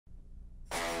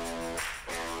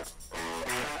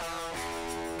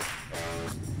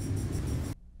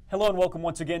Hello and welcome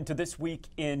once again to This Week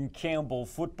in Campbell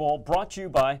Football, brought to you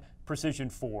by Precision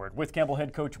Ford. With Campbell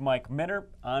head coach Mike Minner,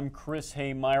 I'm Chris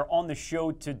Hemeyer. On the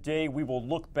show today, we will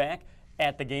look back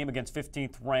at the game against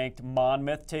 15th ranked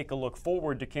Monmouth, take a look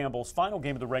forward to Campbell's final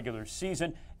game of the regular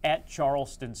season at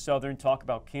Charleston Southern, talk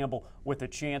about Campbell with a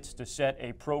chance to set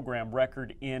a program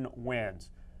record in wins.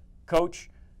 Coach,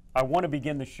 I want to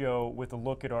begin the show with a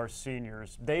look at our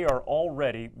seniors. They are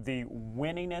already the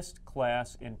winningest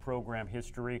class in program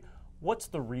history. What's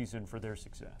the reason for their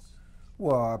success?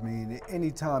 Well, I mean,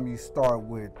 anytime you start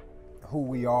with who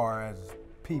we are as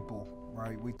people,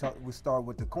 right? We start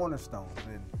with the cornerstones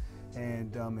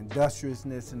and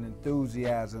industriousness and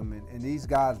enthusiasm, and these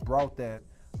guys brought that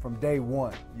from day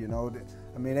one. You know,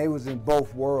 I mean, they was in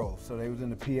both worlds. So they was in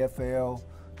the PFL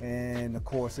and, of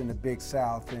course, in the Big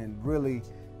South, and really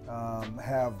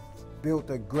have built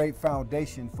a great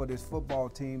foundation for this football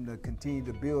team to continue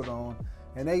to build on,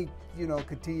 and they,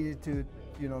 continue to,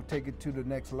 take it to the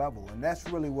next level, and that's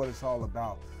really what it's all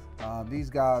about. These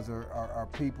guys are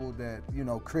people that,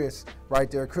 Chris right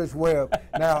there, Chris Webb.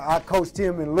 Now I coached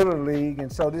him in Little League,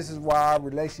 and so this is why our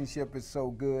relationship is so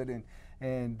good,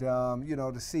 and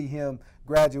to see him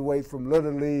graduate from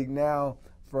Little League now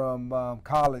from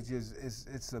college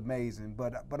it's amazing.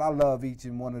 But I love each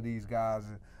and one of these guys.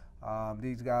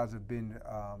 These guys have been,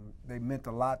 they meant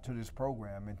a lot to this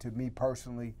program, and to me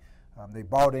personally, they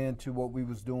bought into what we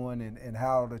was doing and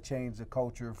how to change the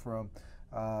culture from,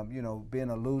 being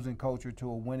a losing culture to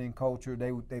a winning culture.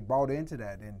 They bought into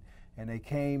that, and they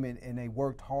came and they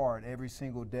worked hard every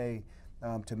single day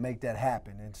to make that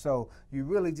happen. And so you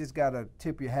really just got to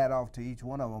tip your hat off to each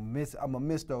one of them. I'm going to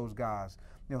miss those guys.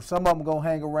 Some of them going to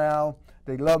hang around.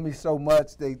 They love me so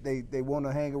much. They want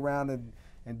to hang around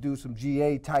and do some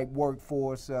GA type work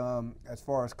for us. As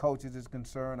far as coaches is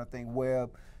concerned, I think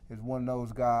Webb is one of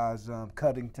those guys.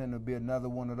 Cuttington will be another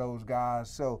one of those guys.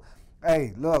 So,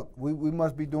 hey, look, we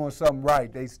must be doing something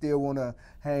right. They still want to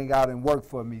hang out and work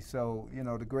for me. So,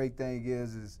 the great thing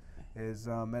is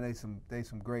man, they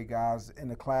some great guys in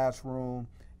the classroom,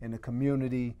 in the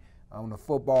community, on the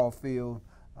football field,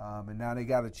 and now they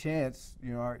got a chance,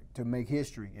 to make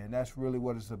history, and that's really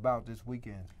what it's about this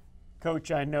weekend.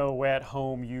 Coach, I know at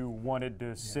home you wanted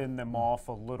to send them off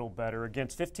a little better.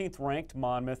 Against 15th ranked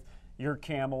Monmouth, your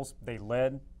Camels, they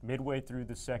led midway through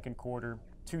the second quarter,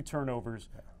 2 turnovers,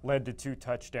 led to 2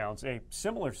 touchdowns. A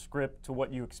similar script to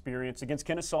what you experienced against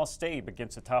Kennesaw State,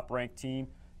 against a top-ranked team,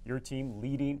 your team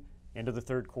leading into the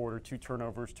third quarter, 2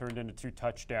 turnovers turned into 2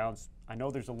 touchdowns. I know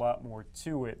there's a lot more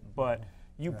to it, but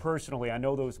you personally, I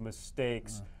know those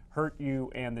mistakes hurt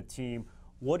you and the team.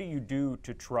 What do you do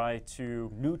to try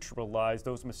to neutralize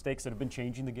those mistakes that have been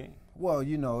changing the game? Well,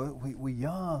 we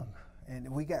young,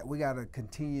 and we got to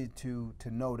continue to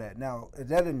know that. Now, is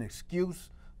that an excuse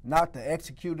not to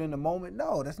execute in the moment?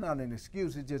 No, that's not an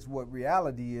excuse. It's just what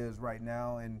reality is right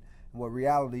now, and what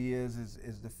reality is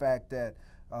the fact that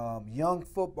young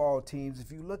football teams,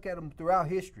 if you look at them throughout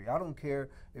history, I don't care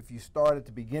if you start at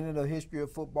the beginning of the history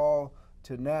of football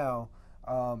to now,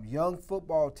 young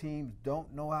football teams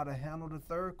don't know how to handle the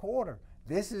third quarter.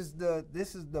 This is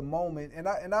the moment,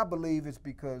 and I believe it's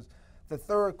because the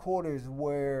third quarter is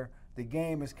where the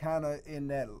game is kind of in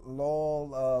that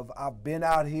lull of, I've been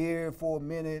out here for a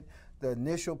minute, the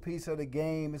initial piece of the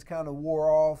game is kind of wore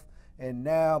off, and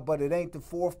now, but it ain't the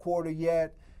fourth quarter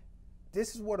yet.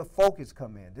 This is where the focus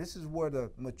come in. This is where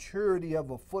the maturity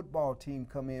of a football team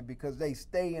come in, because they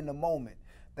stay in the moment.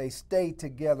 They stay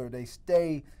together. They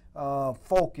stay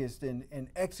focused and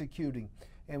executing.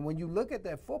 And when you look at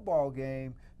that football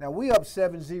game, now we up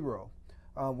 7-0.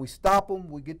 We stop them,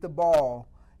 we get the ball,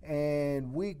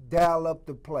 and we dial up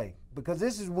the play. Because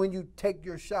this is when you take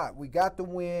your shot. We got the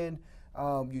win.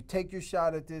 You take your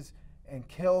shot at this, and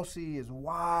Kelsey is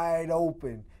wide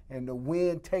open, and the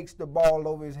wind takes the ball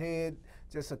over his head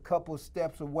just a couple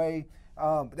steps away.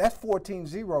 That's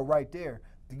 14-0 right there.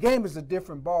 The game is a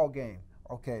different ball game.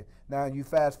 Okay, now you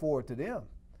fast forward to them,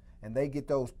 and they get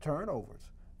those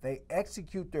turnovers. They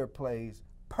execute their plays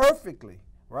perfectly,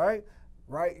 right?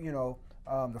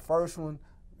 The first one,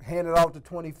 hand it off to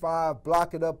 25,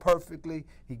 block it up perfectly.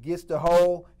 He gets the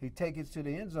hole, he takes it to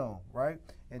the end zone, right?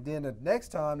 And then the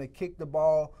next time they kick the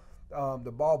ball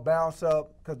bounce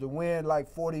up, because the wind like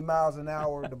 40 miles an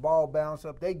hour, the ball bounce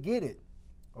up, they get it.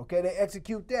 Okay, they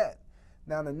execute that.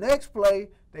 Now the next play,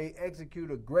 they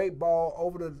execute a great ball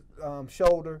over the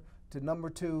shoulder to number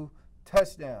 2,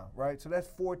 touchdown, right? So that's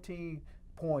 14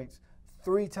 points.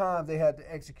 3 times they had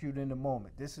to execute in the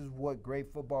moment. This is what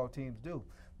great football teams do.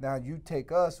 Now you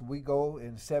take us, we go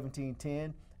in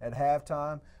 17-10 at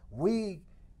halftime. We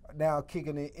now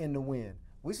kicking it in the wind.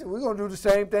 We said we're going to do the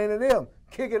same thing to them.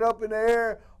 Kick it up in the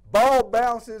air, ball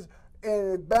bounces,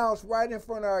 and it bounced right in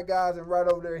front of our guys and right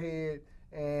over their head,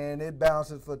 and it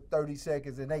bounces for 30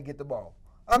 seconds, and they get the ball.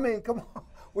 I mean, come on.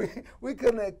 We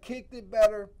couldn't have kicked it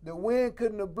better. The wind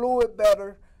couldn't have blew it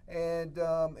better, and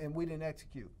we didn't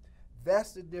execute.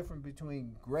 That's the difference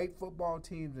between great football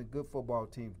teams and good football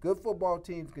teams. Good football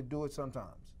teams can do it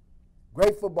sometimes.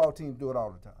 Great football teams do it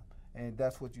all the time, and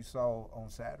that's what you saw on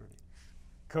Saturday.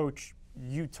 Coach,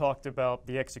 you talked about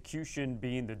the execution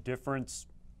being the difference.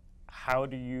 How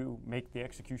do you make the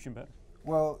execution better?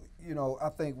 Well, you know, I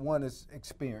think one is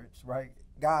experience, right?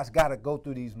 Guys got to go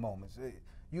through these moments.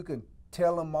 You can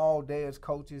tell them all day as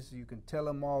coaches. You can tell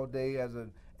them all day as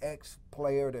an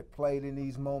ex-player that played in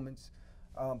these moments.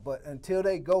 But until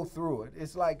they go through it,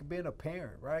 it's like being a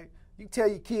parent, right? You tell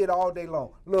your kid all day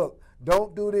long, look,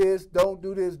 don't do this, don't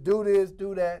do this,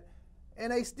 do that.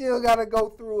 And they still got to go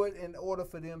through it in order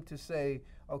for them to say,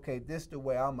 okay, this is the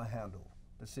way I'm going to handle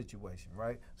the situation,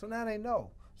 right? So now they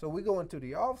know. So we go into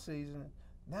the off season,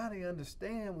 now they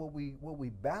understand what we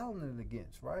battling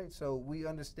against, right? So we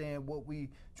understand what we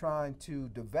trying to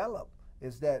develop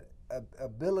is that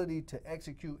ability to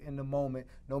execute in the moment,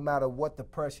 no matter what the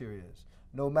pressure is,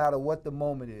 no matter what the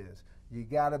moment is. You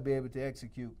got to be able to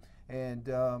execute. And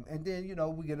then, you know,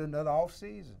 we get another off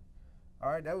season.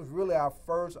 All right, that was really our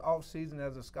first off season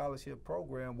as a scholarship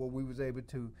program where we was able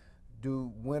to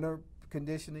do winter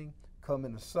conditioning, come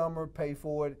in the summer, pay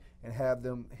for it, and have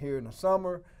them here in the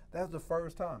summer. That was the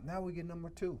first time. Now we get number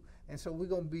 2. And so we're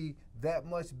going to be that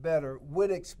much better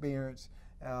with experience.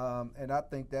 And I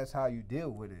think that's how you deal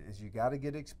with it, is you got to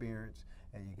get experience,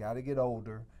 and you got to get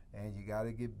older, and you got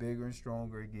to get bigger and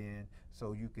stronger again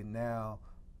so you can now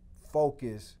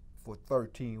focus for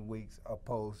 13 weeks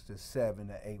opposed to 7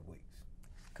 to 8 weeks.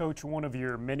 Coach, one of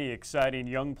your many exciting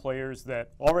young players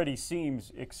that already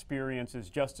seems experienced is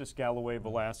Justice Galloway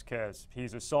Velasquez.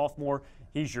 He's a sophomore.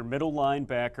 He's your middle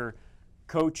linebacker.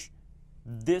 Coach,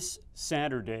 this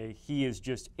Saturday, he is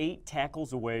just 8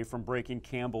 tackles away from breaking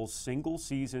Campbell's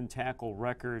single-season tackle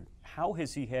record. How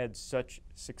has he had such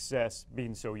success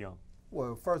being so young?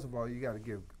 Well, first of all, you got to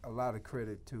give a lot of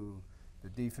credit to the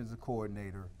defensive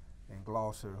coordinator and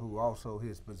Glosser, who also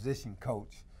his position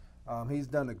coach. He's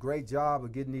done a great job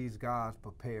of getting these guys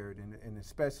prepared, and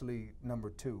especially number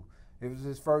 2. It was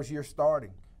his first year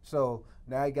starting. So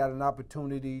now he got an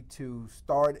opportunity to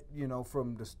start, you know,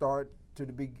 from the start to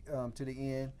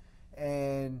the end,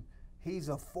 and he's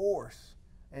a force,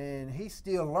 and he's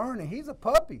still learning. He's a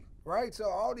puppy, right? So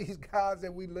all these guys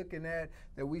that we looking at,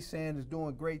 that we saying is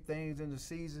doing great things in the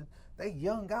season, they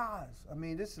young guys. I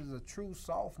mean, this is a true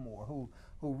sophomore who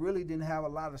really didn't have a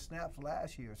lot of snaps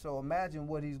last year. So imagine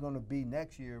what he's going to be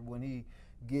next year when he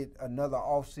get another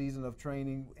off season of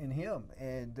training in him.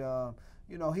 And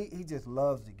you know, he just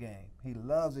loves the game. He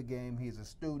loves the game. He's a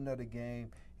student of the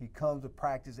game. He comes to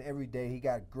practice every day. He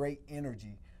got great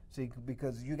energy. See,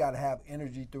 because you got to have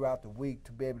energy throughout the week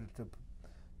to be able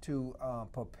to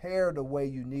prepare the way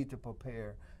you need to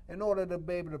prepare in order to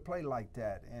be able to play like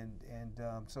that. And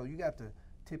so you got to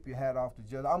tip your hat off to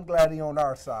Judge. I'm glad he's on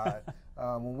our side.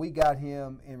 When we got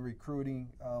him in recruiting,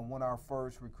 one of our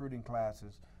first recruiting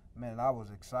classes, man, I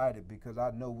was excited because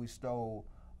I know we stole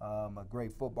a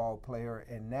great football player,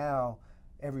 and now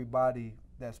everybody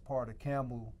that's part of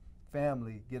Campbell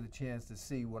family get a chance to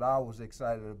see what I was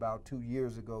excited about 2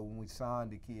 years ago when we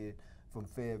signed the kid from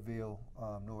Fayetteville,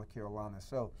 North Carolina.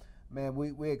 So, man,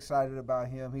 we're excited about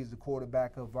him. He's the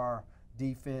quarterback of our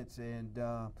defense, and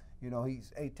you know,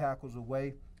 he's 8 tackles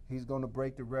away. He's going to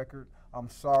break the record. I'm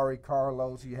sorry,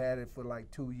 Carlos, you had it for like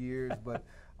 2 years, but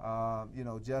you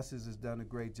know, Justice has done a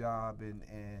great job and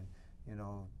you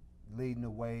know, leading the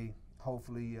way.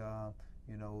 Hopefully,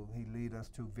 you know, he lead us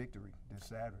to victory this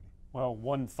Saturday. Well,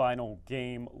 one final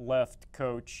game left,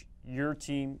 Coach. Your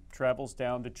team travels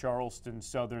down to Charleston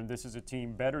Southern. This is a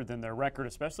team better than their record,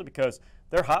 especially because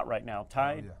they're hot right now,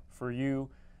 tied for you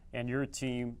and your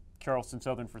team, Charleston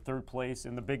Southern, for 3rd place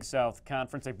in the Big South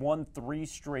Conference. They've won 3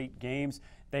 straight games.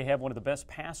 They have one of the best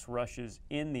pass rushes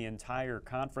in the entire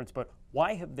conference. But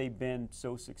why have they been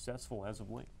so successful as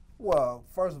of late? Well,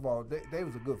 first of all, they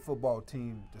was a good football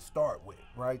team to start with,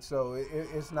 right? So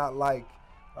it's not like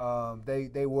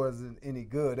they wasn't any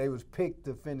good. They was picked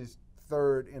to finish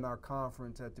 3rd in our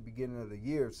conference at the beginning of the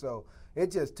year. So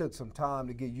it just took some time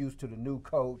to get used to the new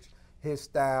coach, his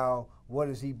style, what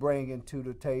is he bringing to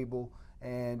the table,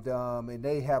 and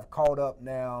they have caught up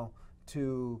now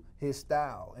to his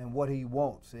style and what he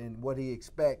wants and what he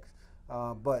expects.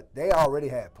 But they already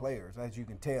had players, as you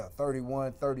can tell,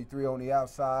 31, 33 on the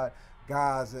outside,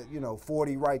 guys that, you know,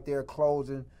 40 right there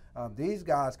closing. These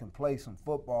guys can play some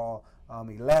football.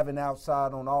 11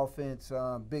 outside on offense,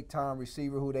 big-time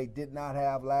receiver who they did not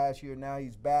have last year. Now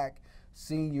he's back,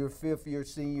 senior, fifth-year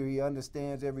senior. He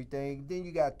understands everything. Then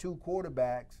you got 2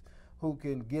 quarterbacks who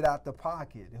can get out the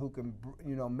pocket, who can,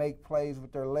 make plays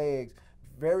with their legs,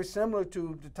 very similar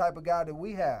to the type of guy that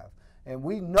we have. And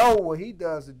we know what he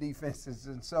does to defenses.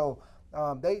 And so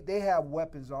they have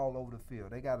weapons all over the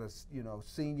field. They got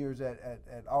seniors at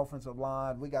offensive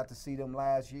line. We got to see them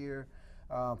last year,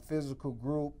 physical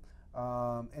group.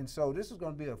 And so this is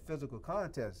going to be a physical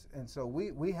contest. And so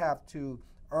we have to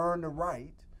earn the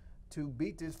right to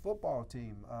beat this football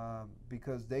team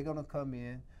because they're going to come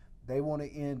in. They want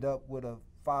to end up with a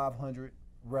 500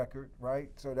 record, right?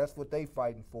 So that's what they're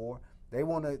fighting for. They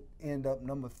want to end up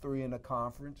number 3 in the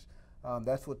conference.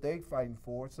 That's what they're fighting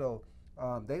for. So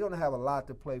they're going to have a lot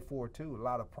to play for, too, a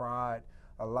lot of pride,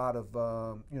 a lot of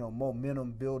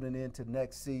momentum building into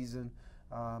next season.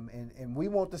 And we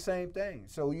want the same thing.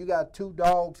 So you got 2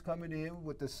 dogs coming in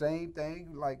with the same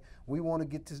thing. Like, we want to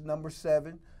get to number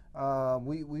 7.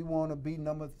 We want to be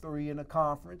number 3 in the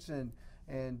conference. And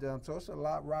so it's a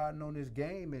lot riding on this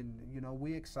game. And,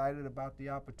 we're excited about the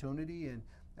opportunity. And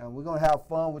we're going to have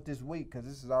fun with this week because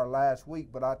this is our last week.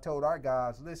 But I told our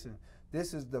guys, listen,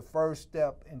 this is the first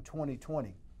step in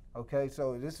 2020. Okay,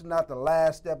 so this is not the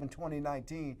last step in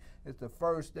 2019. It's the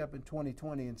first step in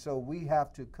 2020. And so we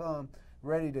have to come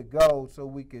ready to go so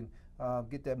we can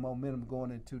get that momentum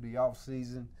going into the off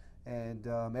season, and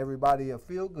everybody will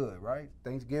feel good, right?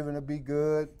 Thanksgiving will be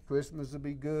good, Christmas will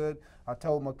be good. I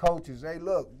told my coaches, hey,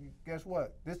 look, guess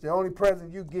what? This is the only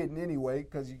present you getting anyway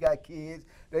because you got kids.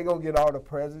 They're going to get all the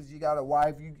presents. You got a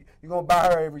wife. You're going to buy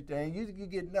her everything. You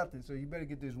get nothing, so you better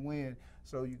get this win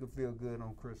so you can feel good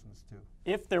on Christmas too.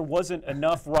 If there wasn't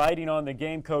enough riding on the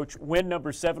game, Coach, win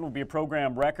number 7 will be a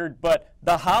program record, but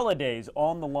the holidays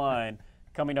on the line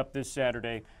coming up this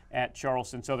Saturday at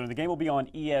Charleston Southern. The game will be on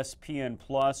ESPN+.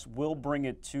 We'll bring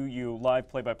it to you live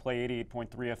play-by-play 88.3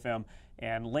 FM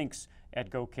and links at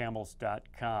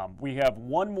gocamels.com. We have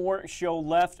one more show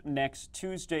left next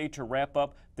Tuesday to wrap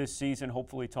up this season,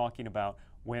 hopefully talking about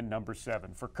win number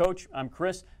 7. For Coach, I'm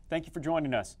Chris. Thank you for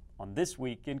joining us on This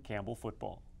Week in Campbell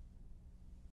Football.